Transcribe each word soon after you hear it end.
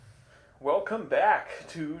Welcome back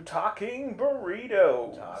to Talking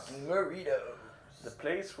Burritos. Talking Burritos. The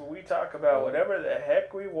place where we talk about whatever the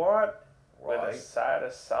heck we want with a side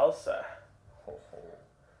of salsa.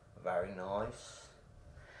 Very nice.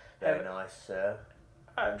 Very nice, sir.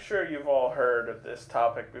 I'm sure you've all heard of this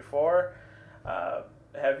topic before.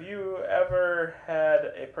 Have you ever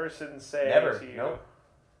had a person say to you... No.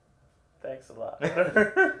 Thanks a lot.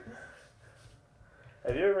 Have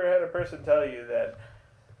you ever had a person tell you that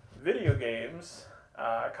video games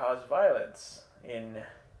cause violence in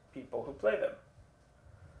people who play them?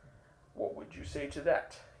 What would you say to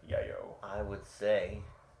that, Yayo? I would say,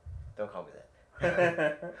 don't call me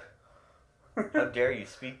that. How dare you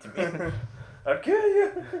speak to me? I'll kill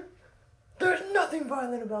you. There's nothing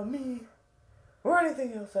violent about me or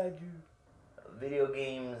anything else I do. Video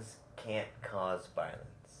games can't cause violence.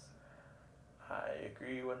 I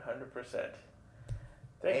agree 100%.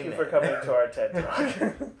 Thank Amen. you for coming to our TED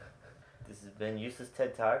Talk. This has been Useless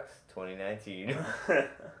TED Talks 2019.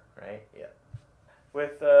 Right? Yeah.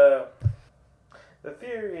 With the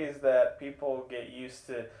theory is that people get used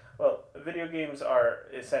to, well, video games are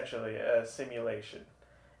essentially a simulation,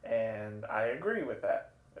 and I agree with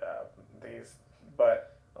that.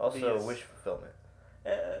 Also, wish fulfillment.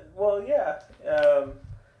 Well, yeah,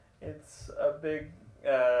 it's a big,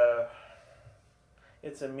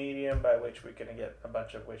 it's a medium by which we can get a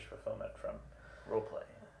bunch of wish fulfillment from. Roleplay.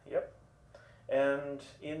 Yep. And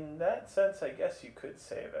in that sense, I guess you could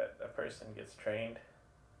say that a person gets trained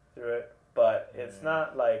through it, but it's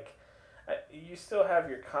not like you still have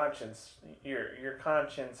your conscience, your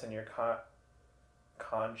conscience and your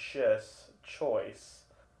conscious choice.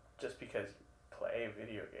 Just because you play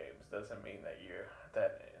video games doesn't mean that you're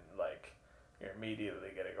immediately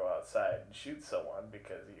gonna go outside and shoot someone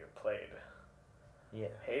because you played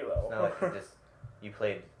Halo. It's not like you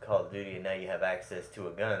played Call of Duty and now you have access to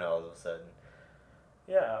a gun all of a sudden.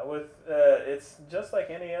 Yeah, it's just like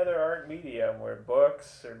any other art medium where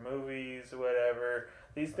books or movies or whatever,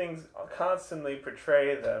 these things constantly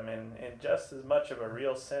portray them in just as much of a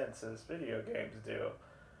real sense as video games do.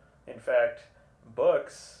 In fact,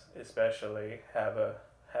 books especially have a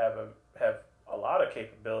lot of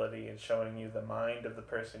capability in showing you the mind of the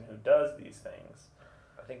person who does these things.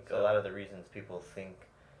 I think a lot of the reasons people think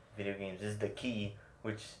video games is the key,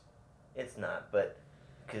 which it's not, but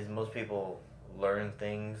because most people learn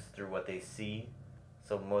things through what they see,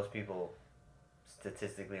 so most people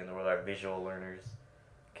statistically in the world are visual learners,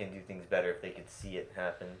 can do things better if they could see it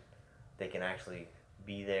happen. They can actually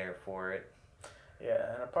be there for it.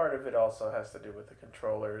 Yeah, and a part of it also has to do with the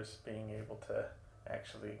controllers being able to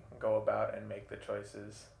actually go about and make the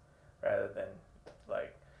choices rather than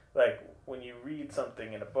like when you read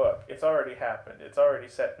something in a book, it's already happened. It's already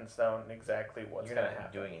set in stone exactly what's going to happen.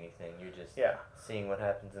 You're not doing anything. You're just seeing what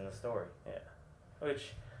happens in the story. Yeah.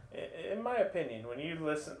 Which, in my opinion, when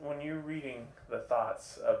you're reading the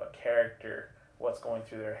thoughts of a character, what's going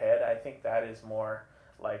through their head, I think that is more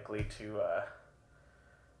likely to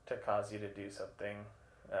cause you to do something.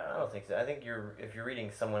 I don't think so. I think if you're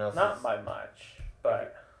reading someone else's... Not by much,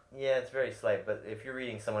 but... Yeah, it's very slight, but if you're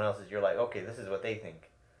reading someone else's, you're like, okay, this is what they think.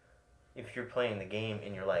 If you're playing the game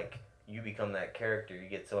and you're like, you become that character, you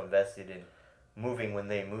get so invested in moving when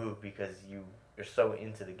they move because you're so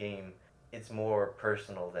into the game, it's more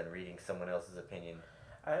personal than reading someone else's opinion.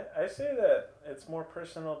 I say that it's more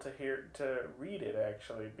personal to read it,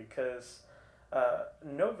 actually, because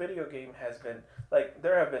no video game has been,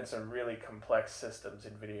 there have been some really complex systems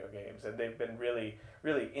in video games, and they've been really,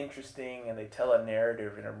 really interesting, and they tell a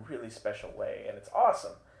narrative in a really special way, and it's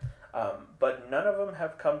awesome. But none of them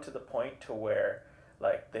have come to the point to where,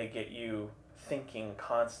 they get you thinking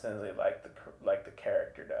constantly like the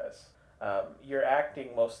character does. You're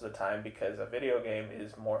acting most of the time because a video game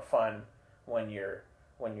is more fun when you're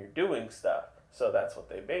doing stuff, so that's what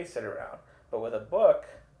they base it around. But with a book,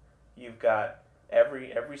 you've got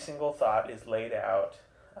every single thought is laid out,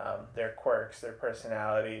 their quirks, their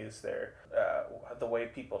personalities, the way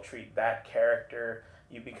people treat that character.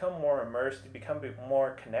 You become more immersed, you become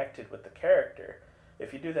more connected with the character.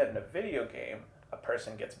 If you do that in a video game, a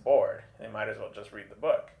person gets bored. They might as well just read the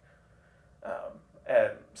book.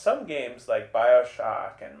 And some games like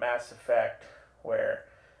BioShock and Mass Effect, where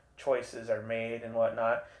choices are made and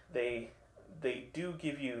whatnot, they do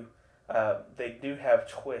give you, they do have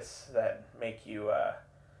twists that make you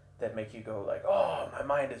go like, oh, my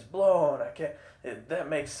mind is blown. That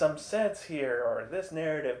makes some sense here, or this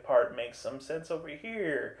narrative part makes some sense over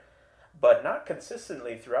here, but not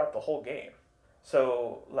consistently throughout the whole game.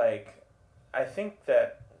 So, I think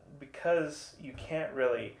that because you can't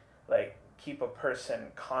really, keep a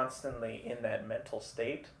person constantly in that mental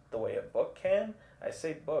state the way a book can, I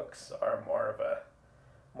say books are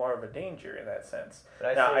more of a danger in that sense.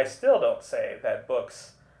 I still don't say that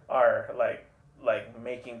books are like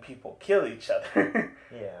making people kill each other.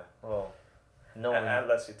 Yeah, well,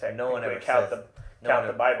 unless you technically no one ever count says,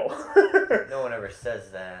 the Bible. No one ever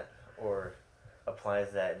says that or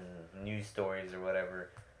applies that in news stories or whatever.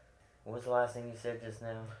 What was the last thing you said just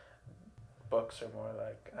now? Books are more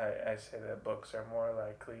like I say that books are more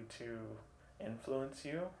likely to influence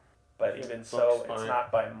you, but even so, it's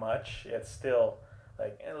not by much. It's still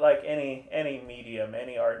like any medium,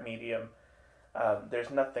 any art medium. There's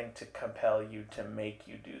nothing to compel you to make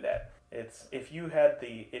you do that. It's if you had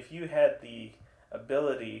the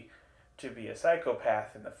ability to be a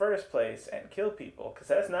psychopath in the first place and kill people, because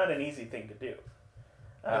that's not an easy thing to do.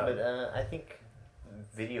 I think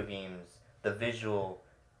video games, the visual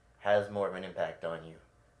has more of an impact on you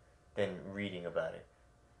than reading about it.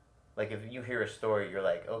 Like if you hear a story, you're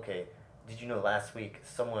like, okay, did you know last week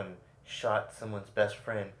someone shot someone's best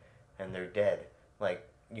friend and they're dead? Like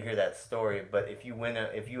you hear that story, but if you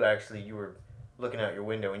were looking out your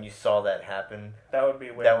window and you saw that happen, that would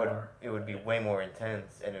be more. It would be way more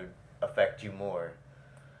intense and it would affect you more.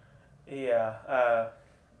 Yeah,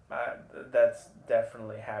 that's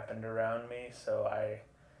definitely happened around me, so I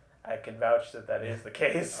can vouch that is the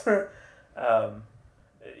case.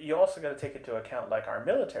 You also got to take into account like our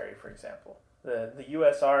military, for example. The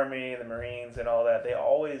U.S. Army, the Marines, and all that, they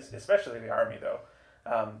always, especially the Army though,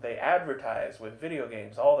 they advertise with video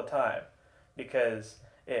games all the time because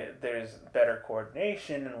there's better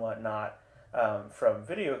coordination and whatnot from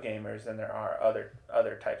video gamers than there are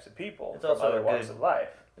other types of people from other walks of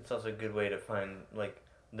life. It's also a good way to find, like,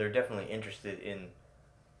 they're definitely interested in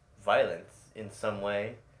violence in some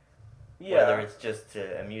way. Yeah. Whether it's just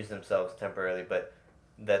to amuse themselves temporarily, but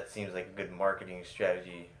that seems like a good marketing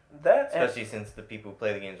strategy. Especially since the people who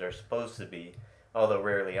play the games are supposed to be, although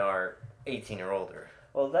rarely are, 18 or older.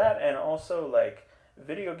 Well, that and also, like,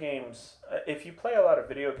 video games, if you play a lot of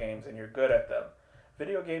video games and you're good at them,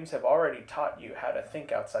 video games have already taught you how to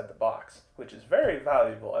think outside the box, which is very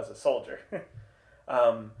valuable as a soldier.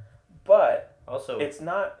 But also, it's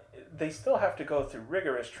not, they still have to go through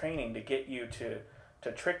rigorous training to get you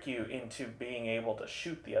to trick you into being able to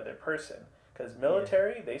shoot the other person. Because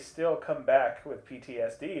military, they still come back with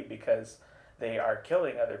PTSD because they are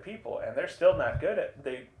killing other people, and they're still not good at,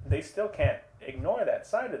 they still can't ignore that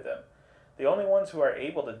side of them. The only ones who are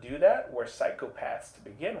able to do that were psychopaths to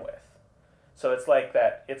begin with. So it's like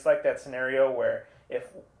that scenario where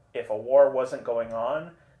if a war wasn't going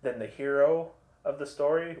on, then the hero of the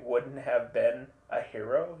story wouldn't have been a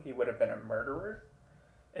hero. He would have been a murderer.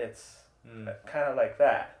 It's kind of like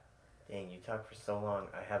that. Dang, you talk for so long,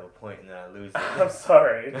 I have a point and then I lose it. I'm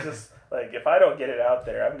sorry. It's just, like, if I don't get it out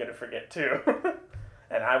there, I'm going to forget too.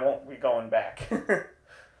 And I won't be going back.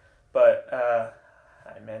 But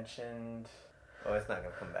I mentioned... Oh, it's not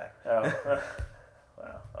going to come back. Oh,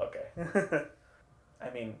 well, okay. I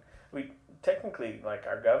mean, we technically, like,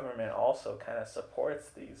 our government also kind of supports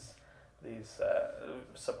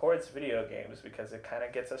supports video games because it kind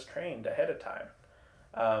of gets us trained ahead of time.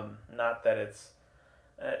 Not that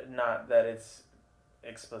it's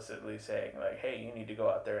explicitly saying, like, hey, you need to go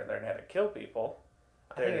out there and learn how to kill people.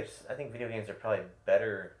 I think video games are probably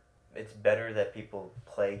better. It's better that people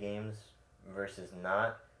play games versus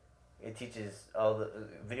not. It teaches all the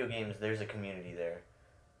video games. There's a community there.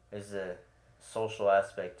 There's a social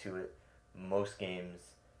aspect to it. Most games,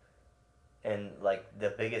 and like the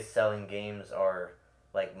biggest selling games are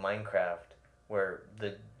like Minecraft, where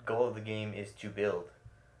the goal of the game is to build.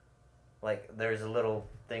 Like there's little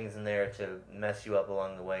things in there to mess you up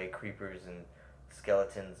along the way, creepers and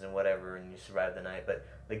skeletons and whatever, and you survive the night. But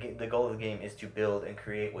the goal of the game is to build and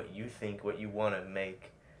create what you think, what you want to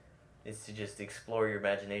make. Is to just explore your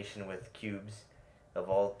imagination with cubes of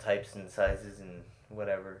all types and sizes and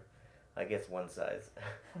whatever. I guess one size.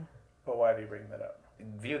 But why do you bring that up?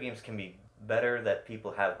 Video games can be better that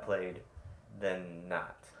people have played than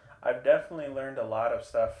not. I've definitely learned a lot of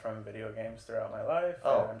stuff from video games throughout my life.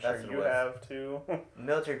 Oh, I'm sure you have too.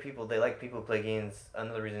 Military people, they like people who play games.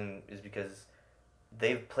 Another reason is because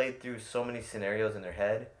they've played through so many scenarios in their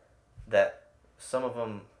head that some of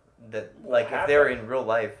them, if they're in real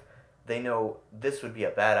life, they know this would be a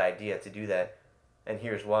bad idea to do that, and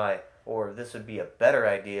here's why. Or this would be a better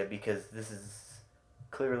idea because this is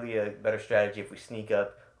clearly a better strategy if we sneak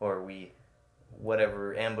up or we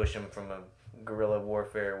ambush them from a guerrilla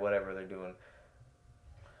warfare, whatever they're doing.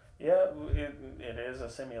 Yeah, it is a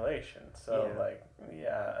simulation. So,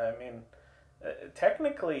 I mean,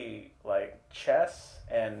 technically, like, chess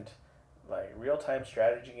and, like real-time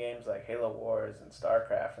strategy games like Halo Wars and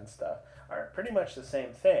StarCraft and stuff are pretty much the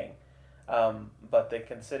same thing. But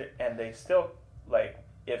they still, like,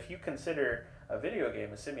 if you consider a video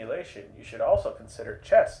game a simulation, you should also consider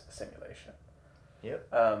chess a simulation. Yep.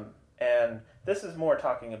 And this is more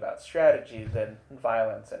talking about strategy than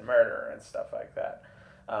violence and murder and stuff like that.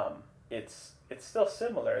 It's still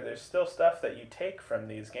similar. There's still stuff that you take from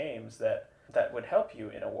these games that would help you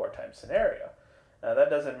in a wartime scenario. Now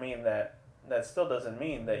that still doesn't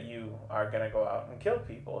mean that you are going to go out and kill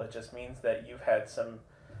people. It just means that you've had some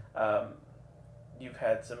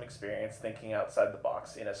experience thinking outside the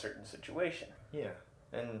box in a certain situation. Yeah,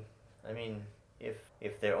 and I mean,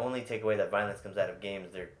 if their only takeaway that violence comes out of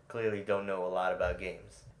games, they clearly don't know a lot about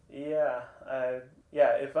games. Yeah,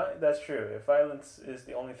 that's true. If violence is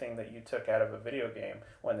the only thing that you took out of a video game,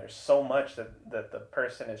 when there's so much that the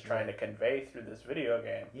person is trying to convey through this video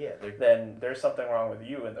game, then there's something wrong with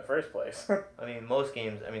you in the first place. I mean, most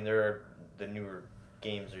games, the newer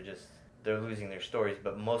games are just, they're losing their stories,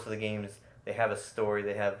 but most of the games, they have a story,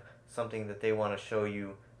 they have something that they want to show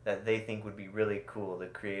you that they think would be really cool. The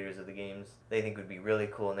creators of the games, they think would be really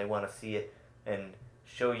cool, and they want to see it and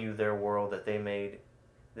show you their world that they made.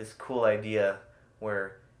 This cool idea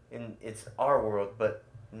where it's our world, but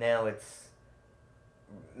now it's,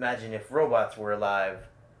 imagine if robots were alive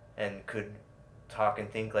and could talk and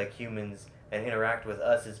think like humans and interact with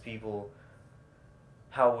us as people.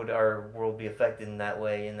 How would our world be affected in that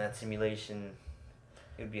way, in that simulation?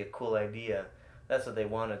 It would be a cool idea. That's what they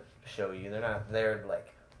want to show you. They're not there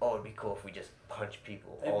like, oh, it'd be cool if we just punch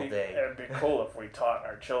people all day. It'd be cool if we taught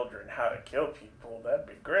our children how to kill people. That'd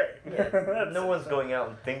be great. Yeah, no one's going out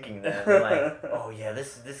and thinking that. They're like, oh yeah,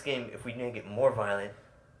 this game, if we make it more violent,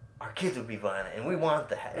 our kids would be violent, and we want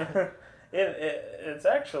that. It's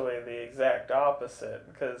actually the exact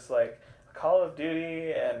opposite, because like Call of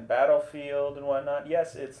Duty and Battlefield and whatnot,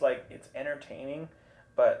 yes, it's entertaining,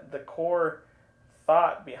 but the core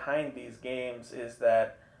thought behind these games is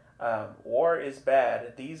that war is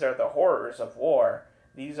bad. These are the horrors of war.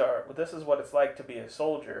 This is what it's like to be a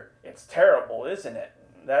soldier. It's terrible, isn't it?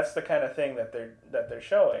 That's the kind of thing that they're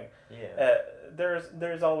showing. Yeah.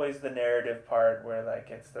 There's always the narrative part where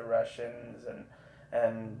like it's the Russians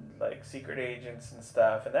and like secret agents and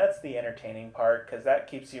stuff, and that's the entertaining part because that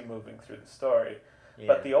keeps you moving through the story. Yeah.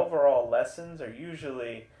 But the overall lessons are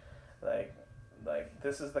usually like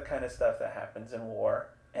this is the kind of stuff that happens in war,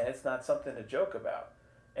 and it's not something to joke about.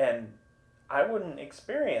 And I wouldn't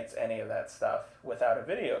experience any of that stuff without a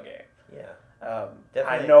video game. Yeah.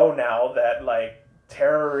 I know now that like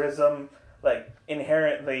terrorism, like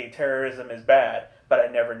inherently terrorism is bad, but I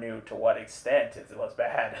never knew to what extent it was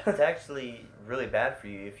bad. It's actually really bad for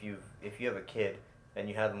you if you have a kid and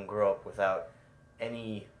you have them grow up without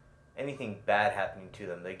anything bad happening to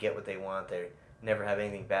them. They get what they want. They never have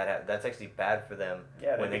anything bad happen. That's actually bad for them.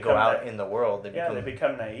 Yeah, when they go out in the world. They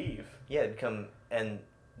become naive. Yeah, they become and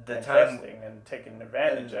taken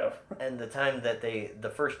advantage of. And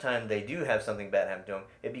the first time they do have something bad happen to them,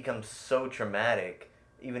 it becomes so traumatic,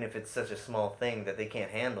 even if it's such a small thing, that they can't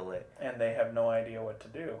handle it. And they have no idea what to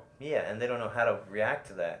do. Yeah, and they don't know how to react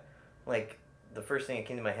to that. Like, the first thing that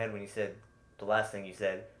came to my head when you said, the last thing you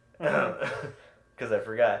said, because I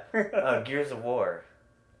forgot, Gears of War.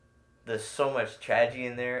 There's so much tragedy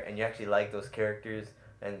in there, and you actually like those characters,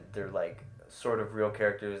 and they're like sort of real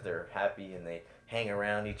characters. They're happy, and they hang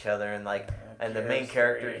around each other, and like, and the main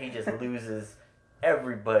character, he just loses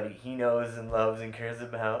everybody he knows and loves and cares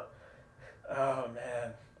about. Oh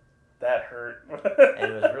man, that hurt.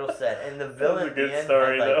 And it was real sad. And the villain at the end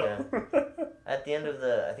story, at the end of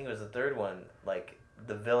I think it was the third one, like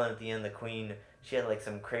the villain at the end, the queen, she had like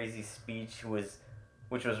some crazy speech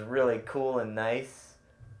which was really cool and nice,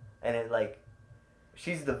 and it like.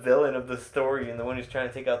 She's the villain of the story and the one who's trying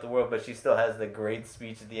to take out the world, but she still has the great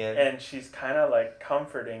speech at the end. And she's kind of like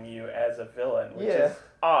comforting you as a villain, which is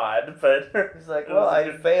odd, but... It's like, well, I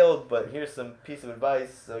failed, but here's some piece of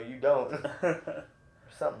advice so you don't.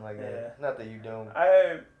 Something like that. Not that you don't.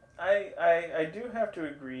 I do have to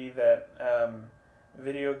agree that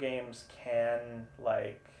video games can,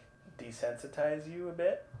 like, desensitize you a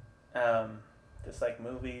bit. Just like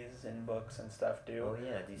movies and books and stuff do. Oh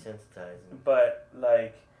yeah, desensitizing. But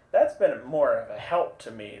like that's been more of a help to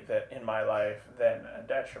me in my life than a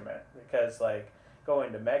detriment, because like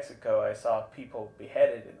going to Mexico, I saw people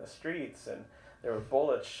beheaded in the streets, and there were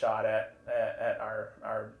bullets shot at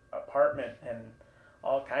our apartment, and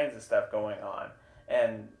all kinds of stuff going on.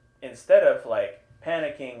 And instead of like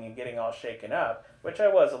panicking and getting all shaken up, which I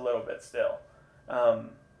was a little bit still,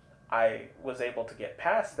 I was able to get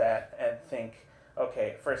past that and think,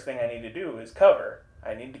 okay, first thing I need to do is cover.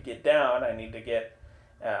 I need to get down. I need to get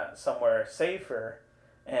somewhere safer.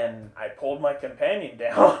 And I pulled my companion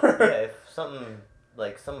down. Yeah, if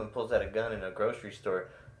someone pulls out a gun in a grocery store,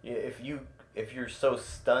 if you're so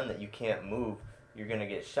stunned that you can't move, you're gonna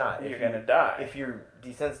get shot. You're gonna die. If you're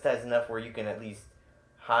desensitized enough where you can at least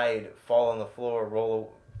hide, fall on the floor,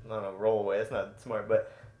 roll away. That's not smart,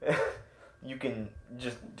 but you can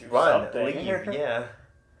just run, leave, yeah.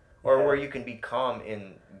 Or where you can be calm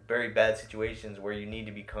in very bad situations where you need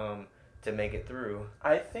to be calm to make it through.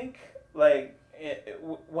 I think, like,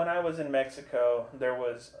 when I was in Mexico, there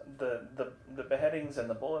was the beheadings and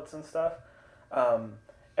the bullets and stuff.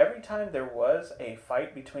 Every time there was a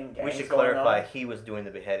fight between gangs, we should clarify he was doing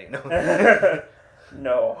the beheading.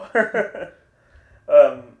 No.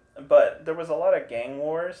 But there was a lot of gang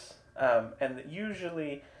wars, and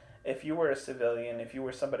usually, if you were a civilian, if you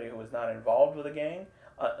were somebody who was not involved with a gang,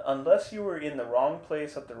 unless you were in the wrong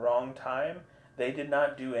place at the wrong time, they did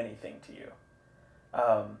not do anything to you.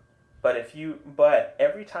 But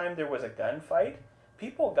every time there was a gunfight,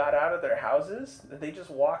 people got out of their houses. They just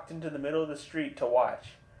walked into the middle of the street to watch,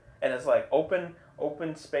 and it's like open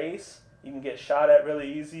space. You can get shot at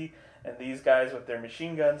really easy, and these guys with their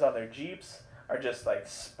machine guns on their Jeeps are just like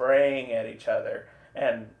spraying at each other,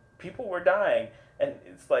 and people were dying. And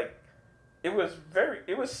it's like, it was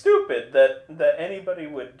stupid that anybody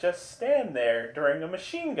would just stand there during a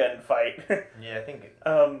machine gun fight. Yeah, I think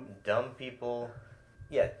dumb people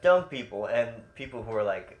and people who are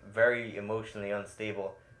like very emotionally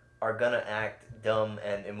unstable are gonna act dumb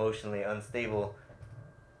and emotionally unstable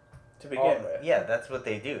to begin with. Yeah, that's what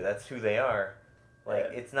they do. That's who they are.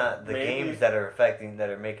 Like, it's not the games that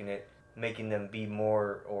are making them be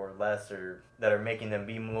more or less, or that are making them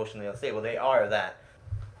be emotionally unstable. They are that.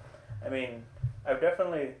 I mean, I've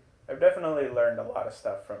definitely learned a lot of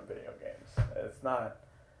stuff from video games. It's not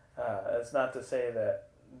to say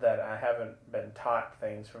that I haven't been taught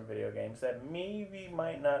things from video games that maybe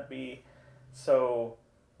might not be so,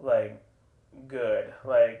 like, good,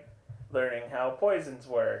 like learning how poisons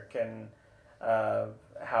work and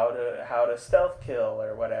how to stealth kill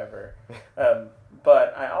or whatever.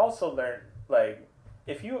 But I also learned, like,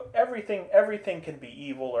 everything can be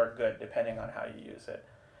evil or good depending on how you use it.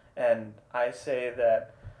 And I say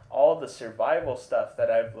that all the survival stuff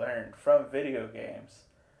that I've learned from video games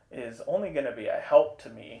is only going to be a help to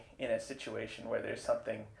me in a situation where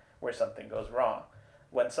something goes wrong.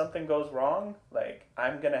 When something goes wrong, like,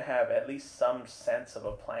 I'm going to have at least some sense of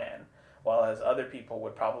a plan, while as other people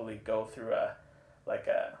would probably go through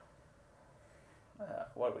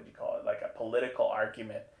what would you call it? Like a political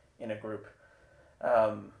argument in a group.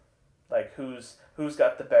 Like, who's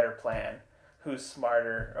got the better plan? Who's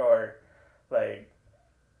smarter? Or, like,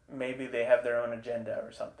 maybe they have their own agenda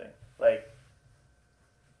or something. Like,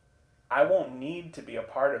 I won't need to be a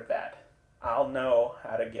part of that. I'll know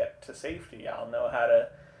how to get to safety. I'll know how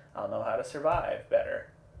to survive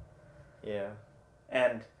better. Yeah.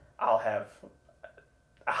 And I'll have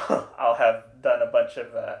done a bunch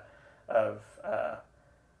of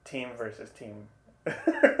team versus team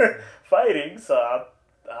fighting, so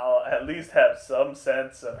I'll at least have some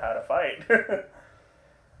sense of how to fight.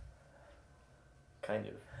 Kind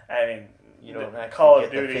of. I mean, you don't actually Call get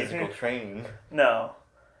of Duty. the physical training. No,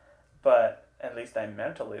 but at least I'm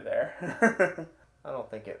mentally there. I don't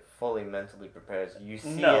think it fully mentally prepares you. You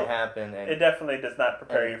see No, it happen, and it definitely does not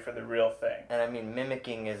prepare you for the real thing. And I mean,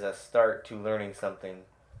 mimicking is a start to learning something,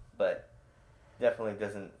 but definitely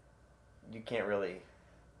doesn't. You can't really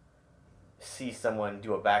see someone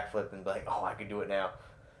do a backflip and be like, "Oh, I could do it now."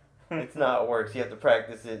 It's not how it works. You have to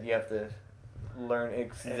practice it. You have to learn,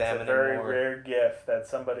 examine it more. It's a very rare gift that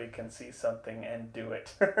somebody can see something and do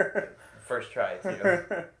it. First try, too.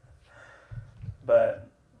 But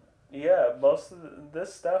yeah, most of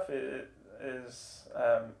this stuff is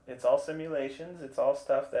it's all simulations. It's all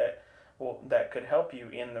stuff that could help you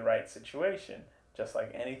in the right situation, just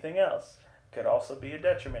like anything else. Could also be a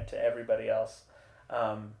detriment to everybody else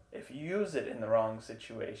if you use it in the wrong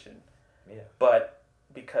situation. Yeah. But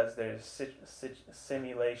because there's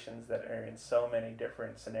simulations that are in so many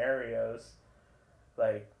different scenarios,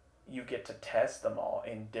 like, you get to test them all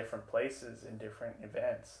in different places, in different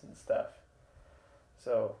events and stuff.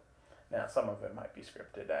 So, now some of it might be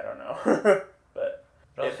scripted, I don't know. But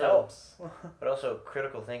it helps. But also,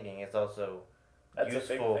 critical thinking is also That's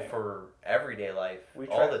useful for everyday life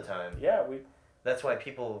the time. Yeah, That's why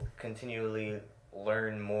people continually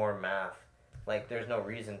learn more math. Like, there's no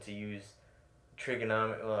reason to use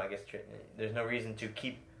trigonometry. Well, I guess there's no reason to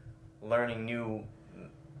keep learning new,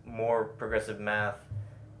 more progressive math.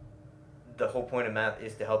 The whole point of math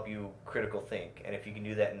is to help you critical think, and if you can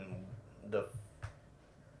do that in the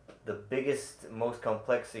the biggest, most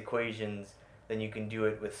complex equations, then you can do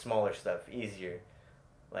it with smaller stuff easier.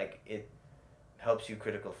 Like, it helps you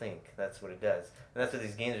critical think. That's what it does. And that's what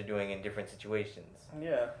these games are doing in different situations.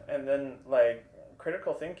 Yeah, and then, like,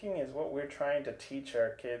 critical thinking is what we're trying to teach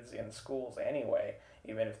our kids in schools anyway,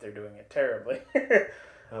 even if they're doing it terribly.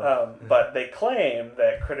 But they claim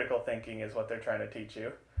that critical thinking is what they're trying to teach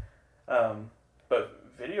you. But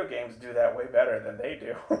video games do that way better than they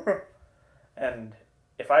do. And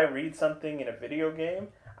if I read something in a video game,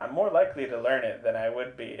 I'm more likely to learn it than I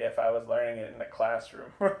would be if I was learning it in a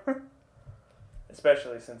classroom.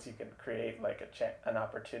 Especially since you can create like an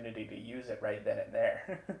opportunity to use it right then and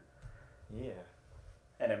there. Yeah.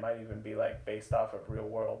 And it might even be like based off of real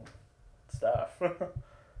world stuff.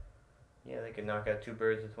 Yeah, they could knock out two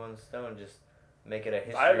birds with one stone, just make it a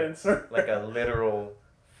history. Violence. Like a literal,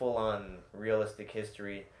 full-on, realistic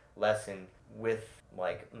history lesson with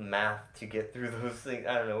like math to get through those things.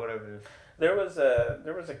 I don't know, whatever. There was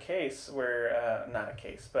a case where not a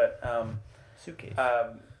case, but Suitcase.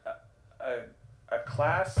 A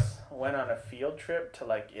class went on a field trip to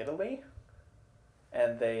like Italy,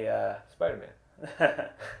 and they Spider-Man.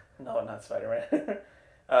 No, not Spider-Man.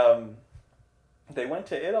 They went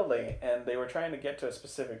to Italy and they were trying to get to a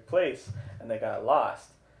specific place and they got lost.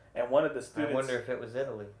 And one of the students. I wonder if it was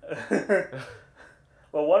Italy.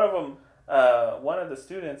 Well, one of the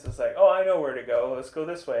students is like, "Oh, I know where to go. Let's go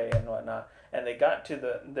this way and whatnot." And they got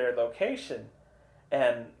to their location,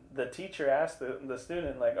 and the teacher asked the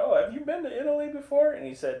student like, "Oh, have you been to Italy before?" And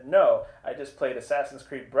he said, "No, I just played Assassin's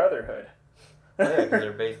Creed Brotherhood." Yeah, because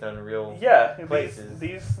they're based on real places.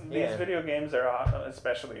 These video games are,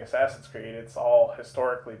 especially Assassin's Creed, it's all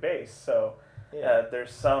historically based. So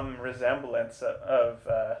there's some resemblance of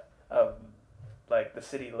like the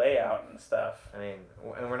city layout and stuff. I mean,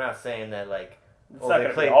 and we're not saying that like it's not going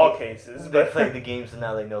to be all cases. They played the game, so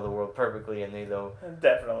now they know the world perfectly, and they know.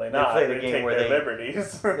 Definitely not. They played a game where take their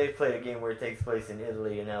liberties. They played a game where it takes place in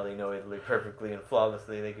Italy, and now they know Italy perfectly and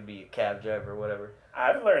flawlessly. They could be a cab driver or whatever.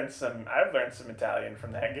 I've learned some Italian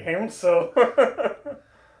from that game. So.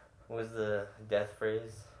 What was the death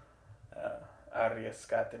phrase?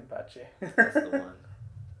 Arriescate in pace. That's the one.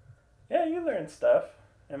 Yeah, you learn stuff.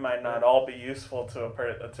 It might not all be useful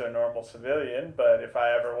to a normal civilian, but if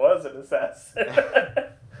I ever was an assassin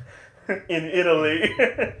in Italy,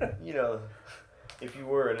 you know, if you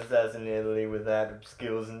were an assassin in Italy with that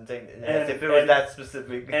skills and if it was that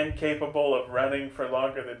specific and capable of running for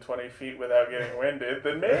longer than 20 feet without getting winded,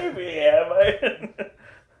 then maybe I might.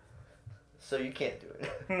 So you can't do it.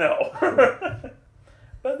 No.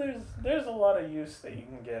 But there's a lot of use that you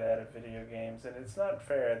can get out of video games, and it's not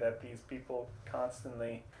fair that these people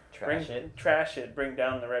constantly trash it, bring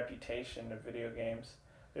down the reputation of video games.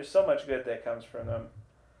 There's so much good that comes from them,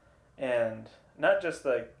 and not just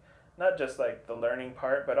like the learning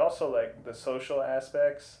part, but also like the social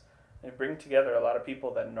aspects. They bring together a lot of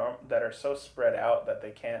people that are so spread out that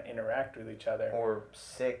they can't interact with each other, or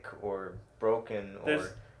sick, or broken,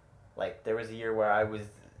 or like there was a year where I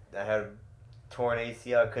had torn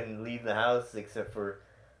ACL. I couldn't leave the house except for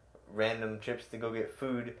random trips to go get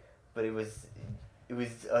food, but it was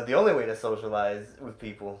the only way to socialize with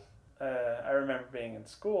people. I remember being in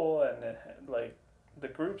school and like the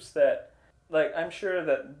groups that, like, I'm sure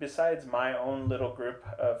that besides my own little group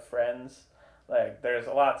of friends, like there's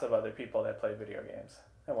lots of other people that play video games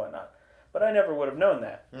and whatnot, but I never would have known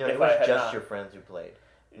that. No, it was just your friends who played.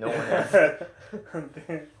 No one else.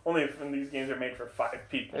 Only if these games are made for 5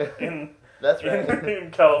 people in That's right. in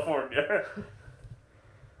California.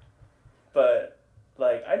 But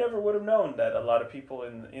like I never would have known that a lot of people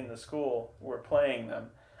in the school were playing them.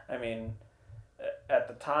 I mean, at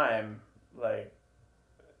the time, like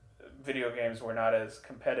video games were not as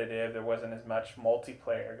competitive. There wasn't as much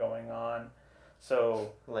multiplayer going on.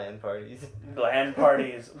 So LAN parties.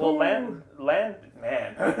 Well, LAN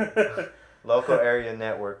man. Local area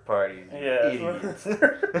network parties. Yeah. Idiots.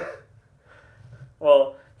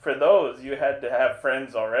 Well, for those, you had to have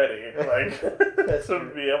friends already, like,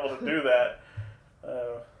 to be able to do that.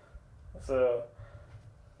 So,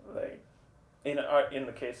 like, in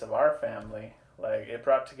the case of our family, like, it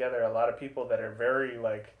brought together a lot of people that are very,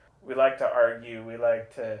 like, we like to argue, we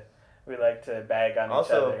like to bag on each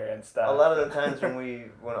other and stuff. A lot of the times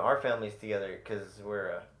when our family's together, because we're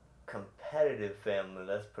a competitive family,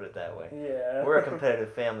 let's put it that way. Yeah. We're a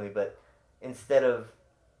competitive family, but instead of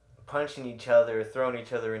punching each other, throwing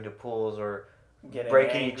each other into pools, or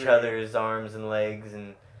breaking each other's arms and legs,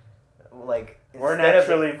 and like we're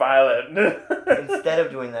naturally violent. Instead of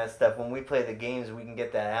doing that stuff, when we play the games, we can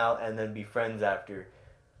get that out and then be friends after.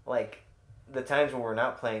 Like the times when we're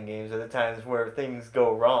not playing games are the times where things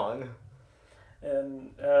go wrong.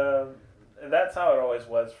 And that's how it always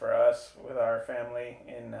was for us with our family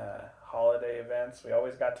in holiday events. We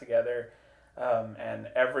always got together, and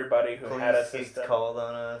everybody who had a system called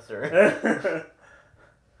on us, or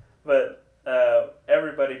but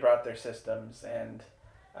everybody brought their systems, and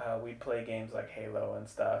we'd play games like Halo and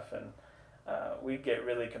stuff, and we'd get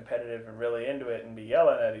really competitive and really into it and be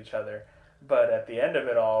yelling at each other. But at the end of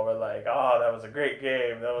it all, we're like, oh, that was a great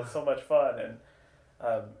game. That was so much fun. And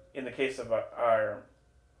in the case of our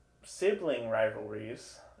sibling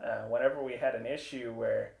rivalries, whenever we had an issue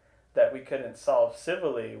that we couldn't solve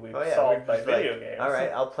civilly, we solved by video games. All right,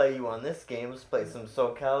 I'll play you on this game. Let's play some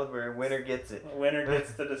Soul Calibur. Winner gets it. Winner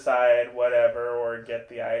gets to decide whatever, or get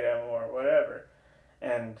the item, or whatever.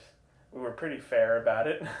 And we were pretty fair about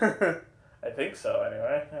it. I think so,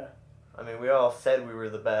 anyway. Yeah. I mean, we all said we were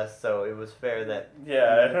the best, so it was fair that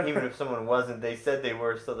even if someone wasn't, they said they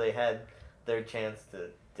were, so they had their chance to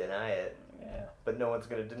deny it. Yeah. But no one's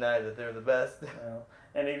going to deny that they're the best. Well,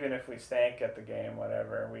 and even if we stank at the game,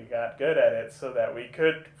 whatever, we got good at it so that we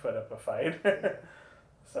could put up a fight.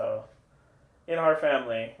 So, in our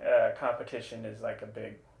family, competition is like a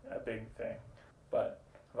big thing. But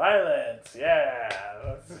violence,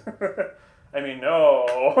 yeah. I mean,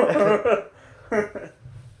 no.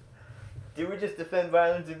 Did we just defend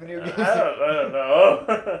violence in video games? I don't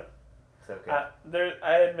know. It's okay.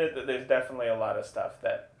 I admit that there's definitely a lot of stuff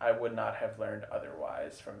that I would not have learned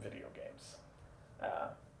otherwise from video games.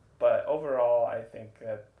 But overall, I think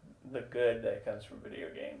that the good that comes from video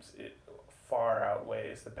games, it far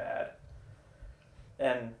outweighs the bad.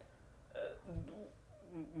 And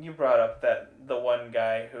you brought up that the one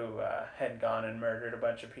guy who had gone and murdered a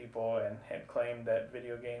bunch of people and had claimed that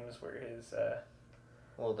video games were his...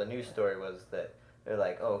 Well, the news story was that they're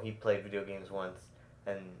like, oh, he played video games once,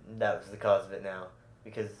 and that was the cause of it now.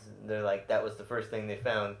 Because they're like, that was the first thing they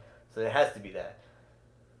found, so it has to be that.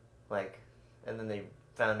 Like, and then they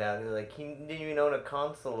found out, like, he didn't even own a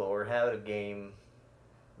console or have a game.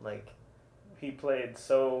 Like, he played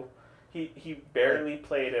so... He barely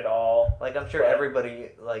played at all. Like, I'm sure everybody,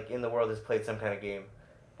 like, in the world has played some kind of game.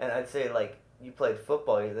 And I'd say, like, you played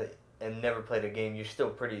football and never played a game, you're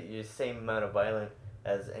still you're the same amount of violent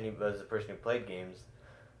as a person who played games.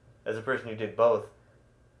 As a person who did both,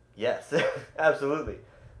 yes, absolutely.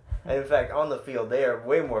 And in fact, on the field, they are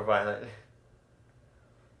way more violent.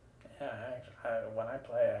 Yeah, when I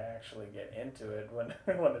play, I actually get into it when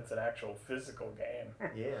it's an actual physical game.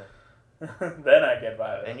 Yeah. Then I get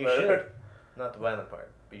violent. And you should. Not the violent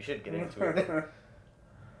part, but you should get into it.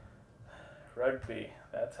 Rugby,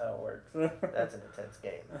 that's how it works. That's an intense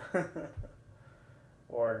game.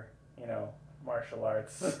 Or, martial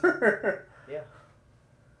arts. Yeah.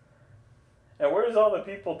 And where's all the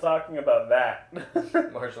people talking about that?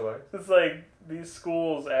 Martial arts? It's like these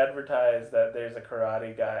schools advertise that there's a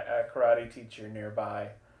karate teacher nearby.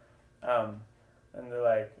 And they're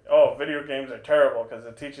like, oh, video games are terrible because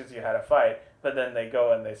it teaches you how to fight. But then they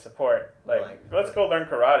go and they support, let's go learn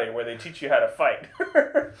karate where they teach you how to fight.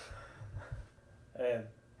 And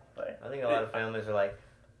I think a lot of families are like,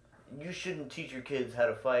 you shouldn't teach your kids how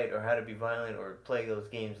to fight or how to be violent or play those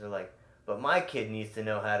games. They're like, but my kid needs to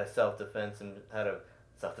know how to self-defense and how to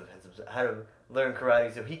learn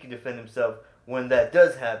karate so he can defend himself when that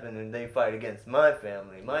does happen and they fight against my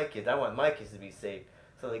family, my kids. I want my kids to be safe.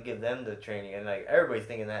 So they give them the training, and like everybody's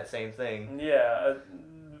thinking that same thing. Yeah,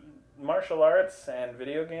 martial arts and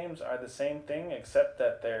video games are the same thing, except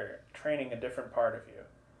that they're training a different part of you.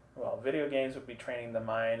 Well, video games would be training the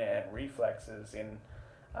mind and reflexes in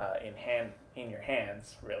your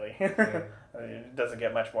hands, really. Yeah. It doesn't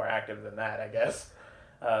get much more active than that, I guess.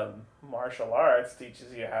 Martial arts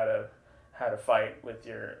teaches you how to fight with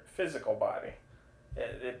your physical body.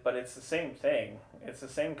 But it's the same thing. It's the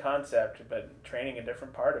same concept, but training a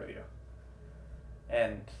different part of you.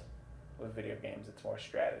 And with video games, it's more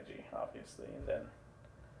strategy, obviously,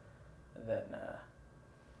 than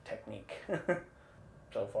technique.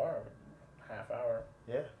 So far, half hour.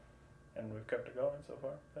 Yeah. And we've kept it going so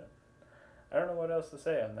far. But I don't know what else to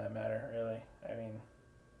say on that matter, really. I mean,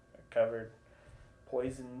 I covered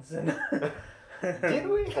poisons and Did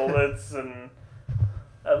we? bullets and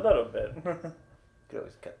a little bit. Could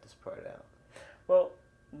always cut this part out. Well,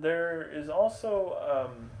 there is also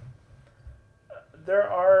there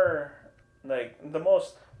are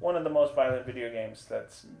one of the most violent video games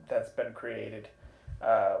that's been created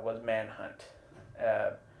was Manhunt.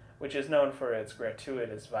 which is known for its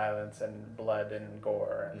gratuitous violence and blood and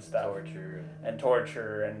gore and stuff,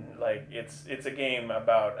 torture and like it's a game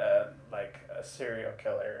about like a serial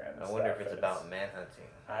killer and I wonder if it's about manhunting.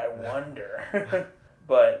 I wonder.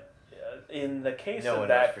 But in the case of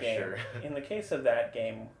that game, sure. in the case of that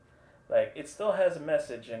game, like it still has a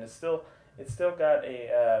message and it's still got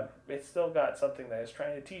something that it's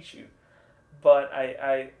trying to teach you. But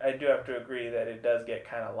I do have to agree that it does get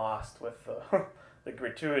kind of lost with the the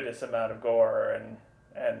gratuitous amount of gore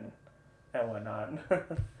and whatnot.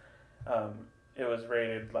 It was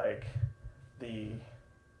rated like the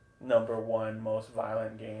 #1 most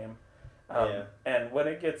violent game. And when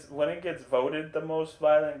it gets voted the most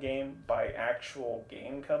violent game by actual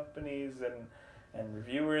game companies and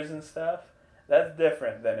reviewers and stuff, that's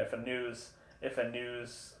different than if a news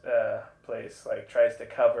place like tries to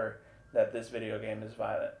cover that this video game is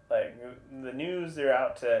violent. Like the news, they're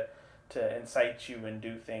out to incite you and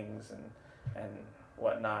do things and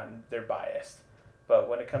whatnot, and they're biased. But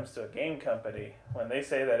when it comes to a game company, when they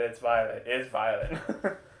say that it's violent.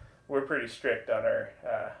 We're pretty strict on our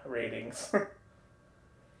ratings.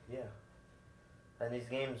 Yeah. And these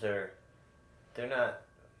games they're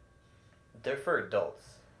for adults.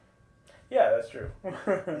 Yeah, that's true.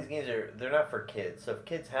 These games they're not for kids. So if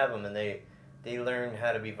kids have them and they learn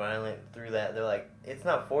how to be violent through that, they're like, it's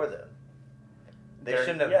not for them. They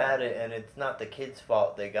shouldn't have had it, and it's not the kid's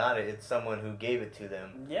fault they got it. It's someone who gave it to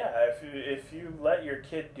them. Yeah, if you let your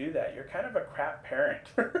kid do that, you're kind of a crap parent.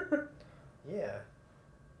 Yeah.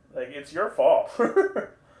 Like, it's your fault.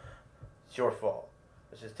 It's your fault.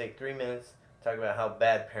 Let's just take 3 minutes, talk about how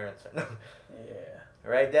bad parents are. Yeah.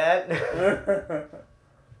 Right, Dad?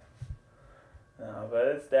 No, but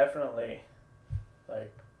it's definitely,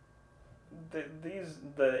 like,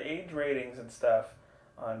 the age ratings and stuff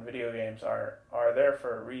on video games are there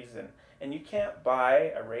for a reason. And you can't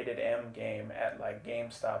buy a rated M game at, like,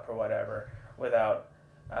 GameStop or whatever without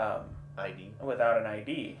without an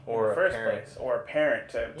ID or in the first place, or a parent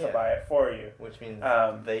to buy it for you. Which means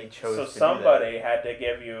they chose. So to somebody do that. had to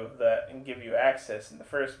give you access in the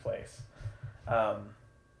first place.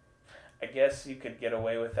 I guess you could get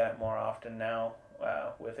away with that more often now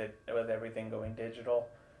with everything going digital.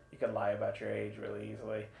 You can lie about your age really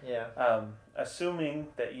easily. Yeah. Assuming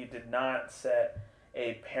that you did not set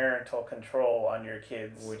a parental control on your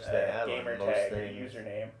kids' gamer tag or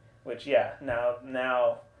username, which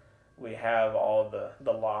now we have all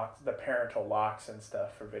the locks, the parental locks and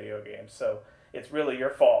stuff for video games. So it's really your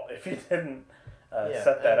fault if you didn't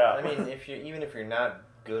set that up. I mean, even if you're not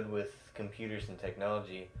good with computers and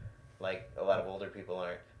technology, like a lot of older people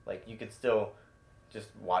aren't, like you could still just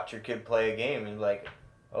watch your kid play a game and like,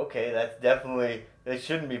 okay, they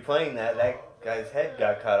shouldn't be playing that. That guy's head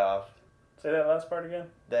got cut off. Say that last part again.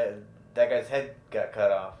 That guy's head got cut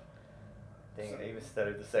off. Dang, I even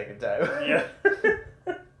stuttered the second time. Yeah.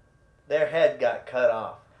 Their head got cut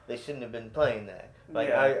off. They shouldn't have been playing that. Like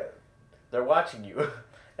they're watching you.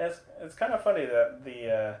 It's kind of funny that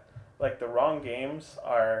the wrong games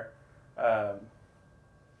are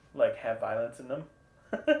like have violence in them.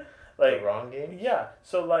 Like the wrong game? Yeah.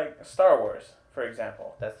 So like Star Wars, for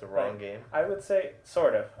example. That's the wrong game. I would say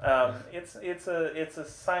sort of. It's a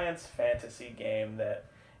science fantasy game that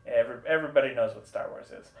everybody knows what Star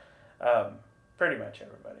Wars is. Pretty much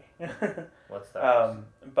everybody. What's Star Wars?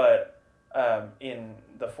 But in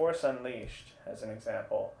The Force Unleashed, as an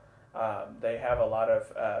example, they have a lot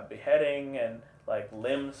of beheading and like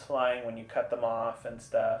limbs flying when you cut them off and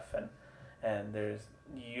stuff, and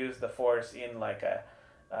you use the Force in like a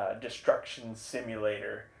destruction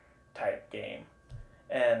simulator type game,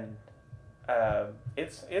 and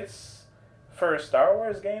it's for a Star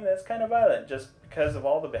Wars game that's kind of violent just because of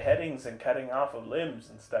all the beheadings and cutting off of limbs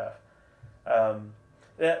and stuff.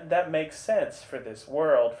 That makes sense for this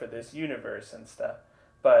world, for this universe and stuff.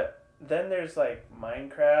 But then there's like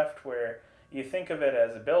Minecraft, where you think of it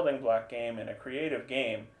as a building block game and a creative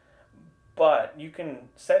game, but you can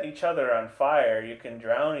set each other on fire, you can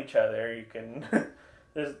drown each other, you can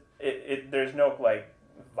there's no like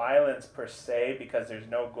violence per se because there's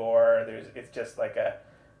no gore. It's just like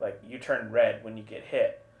you turn red when you get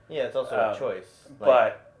hit. Yeah, it's also a choice.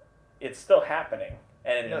 But it's still happening,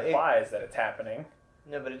 and it implies that it's happening.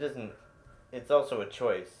 No, but it doesn't. It's also a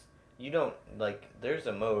choice. You don't there's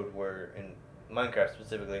a mode where in Minecraft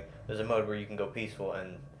specifically, there's a mode where you can go peaceful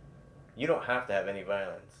and you don't have to have any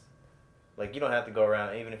violence. Like you don't have to go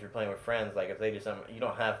around, even if you're playing with friends. Like if they do something, you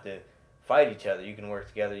don't have to fight each other. You can work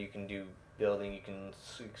together. You can do building. You can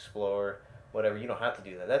explore, whatever. You don't have to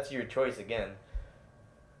do that. That's your choice again.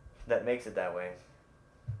 That makes it that way.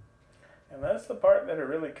 And that's the part that it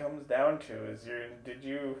really comes down to is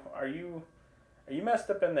are you messed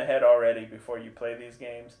up in the head already before you play these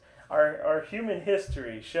games? Our human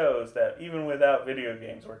history shows that even without video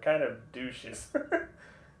games, we're kind of douches.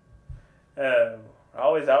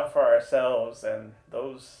 Always out for ourselves and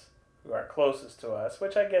those who are closest to us,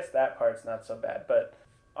 which I guess that part's not so bad, but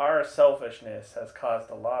our selfishness has caused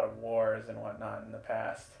a lot of wars and whatnot in the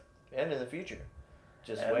past. And in the future.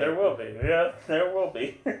 Just and wait. There will be. Yeah, there will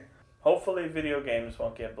be. Hopefully video games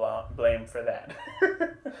won't get blamed for that.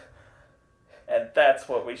 And that's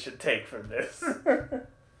what we should take from this.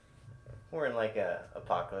 We're in like a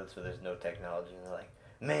apocalypse where there's no technology and they're like,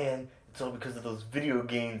 man, it's all because of those video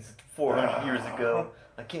games 400 years ago.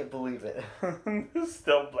 I can't believe it.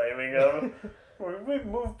 Still blaming them. We've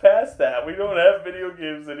moved past that. We don't have video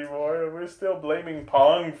games anymore. We're still blaming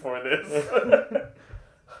Pong for this.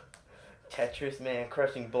 Tetris, man,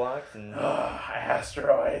 crushing blocks and...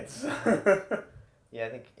 asteroids. Yeah, I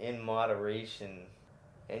think in moderation,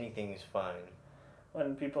 anything is fine.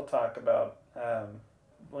 When people talk about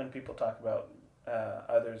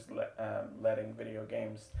others letting video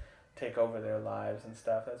games take over their lives and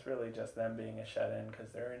stuff, that's really just them being a shut-in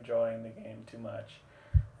because they're enjoying the game too much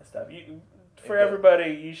and stuff.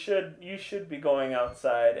 Everybody, you should be going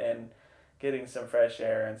outside and getting some fresh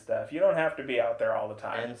air and stuff. You don't have to be out there all the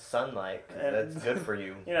time. And sunlight, 'cause that's good for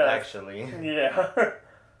you, actually. Yeah.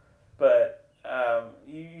 But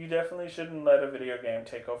you definitely shouldn't let a video game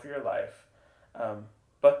take over your life.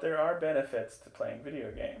 But there are benefits to playing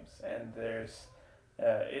video games, and there's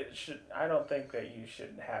I don't think that you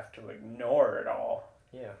should have to ignore it all.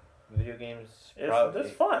 Yeah, video games.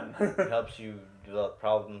 It's fun. It helps you develop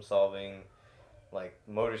problem solving, like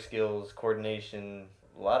motor skills, coordination,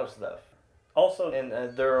 a lot of stuff. Also, and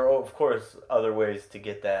there are of course other ways to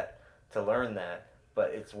get that, to learn that,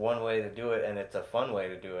 but it's one way to do it, and it's a fun way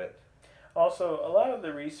to do it. Also, a lot of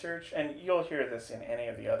the research, and you'll hear this in any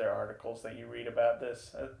of the other articles that you read about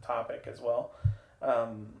this topic as well,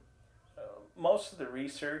 most of the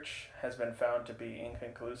research has been found to be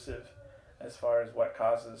inconclusive as far as what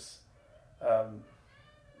causes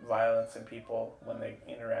violence in people when they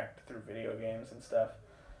interact through video games and stuff.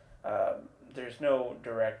 There's no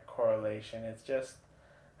direct correlation. It's just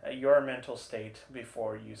your mental state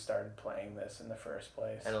before you started playing this in the first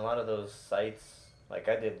place. And a lot of those sites, like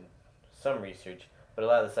I did some research, but a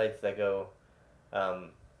lot of the sites that go,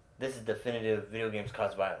 this is definitive, video games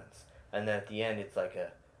cause violence. And then at the end, it's like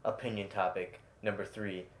a opinion topic, number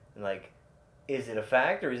 3. And like, is it a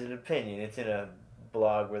fact or is it opinion? It's in a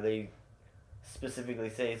blog where they specifically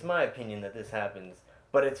say, it's my opinion that this happens,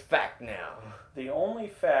 but it's fact now. The only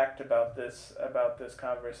fact about this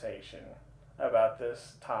conversation, about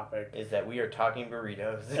this topic, is that we are talking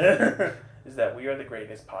burritos. Is that we are the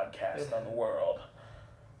greatest podcast on the world.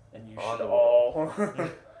 And you on should all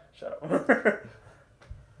shut up.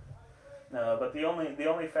 No, but the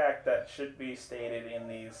only fact that should be stated in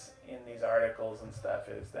these articles and stuff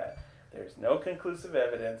is that there's no conclusive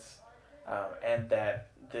evidence, and that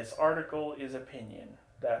this article is opinion.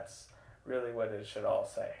 That's really what it should all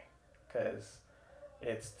say, because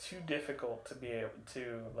it's too difficult to be able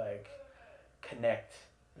to connect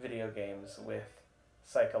video games with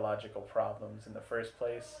psychological problems in the first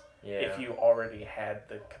place. Yeah. If you already had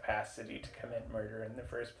the capacity to commit murder in the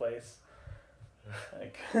first place.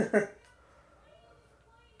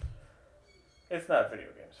 It's not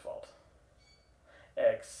video games' fault.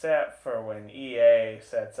 Except for when EA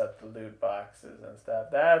sets up the loot boxes and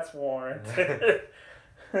stuff. That's warranted.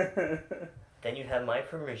 Then you have my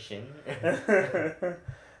permission.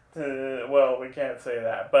 Well, we can't say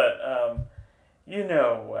that, but you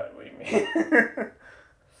know what we mean.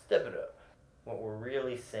 Step it up. What we're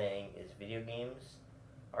really saying is video games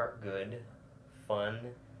are good,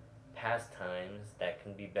 fun pastimes that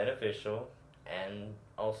can be beneficial and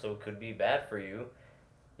also could be bad for you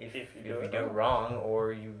if you do it wrong,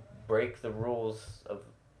 or you break the rules of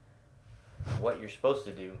what you're supposed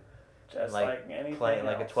to do. Just like anything playing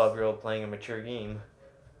else. Like a 12-year-old playing a mature game.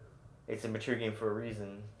 It's a mature game for a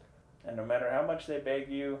reason. And no matter how much they beg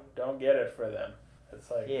you, don't get it for them.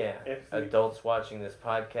 It's like, yeah, adults watching this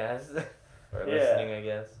podcast or listening, I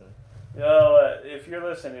guess. If you're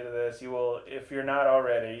listening to this, you will. If you're not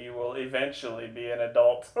already, you will eventually be an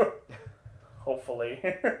adult. Hopefully.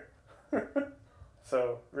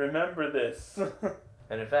 So remember this.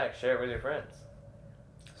 And in fact, share it with your friends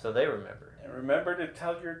so they remember. And remember to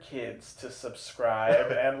tell your kids to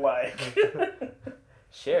subscribe and like.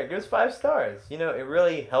 Share. Give us 5 stars. You know, it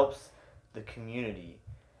really helps the community.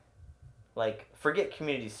 Like, forget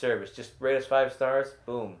community service. Just rate us 5 stars.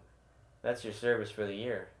 Boom. That's your service for the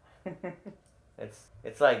year.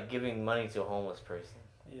 It's like giving money to a homeless person.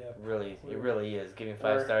 Yeah. It really is. Giving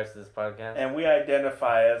 5 stars to this podcast. And we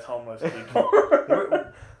identify as homeless people.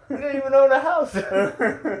 We don't even own a house.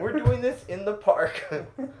 We're doing this in the park.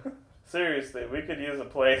 Seriously, we could use a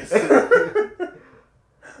place.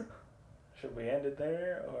 Should we end it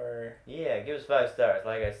there, or? Yeah, give us 5 stars.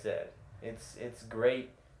 Like I said, it's great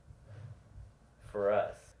for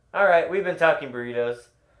us. All right, we've been talking burritos.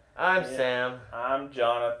 I'm Sam. I'm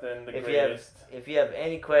Johnathan, the greatest. If you have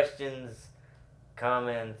any questions,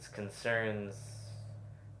 comments, concerns,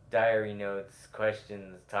 diary notes,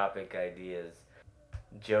 questions, topic ideas,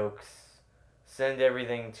 jokes, send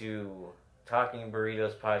everything to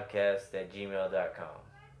talkingburritospodcast@gmail.com.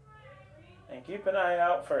 And keep an eye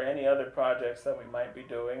out for any other projects that we might be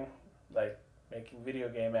doing, like making video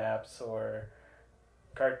game apps or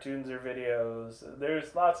cartoons or videos.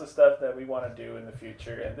 There's lots of stuff that we want to do in the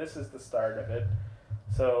future, and this is the start of it.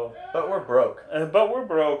 So, but we're broke.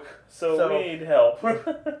 So we need help.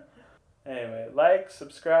 Anyway, like,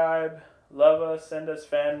 subscribe, love us, send us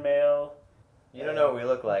fan mail. You don't know what we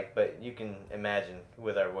look like, but you can imagine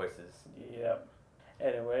with our voices. Yep.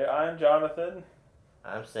 Anyway, I'm Johnathan.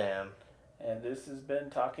 I'm Sam. And this has been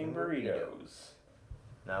Talking Burritos.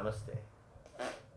 Namaste.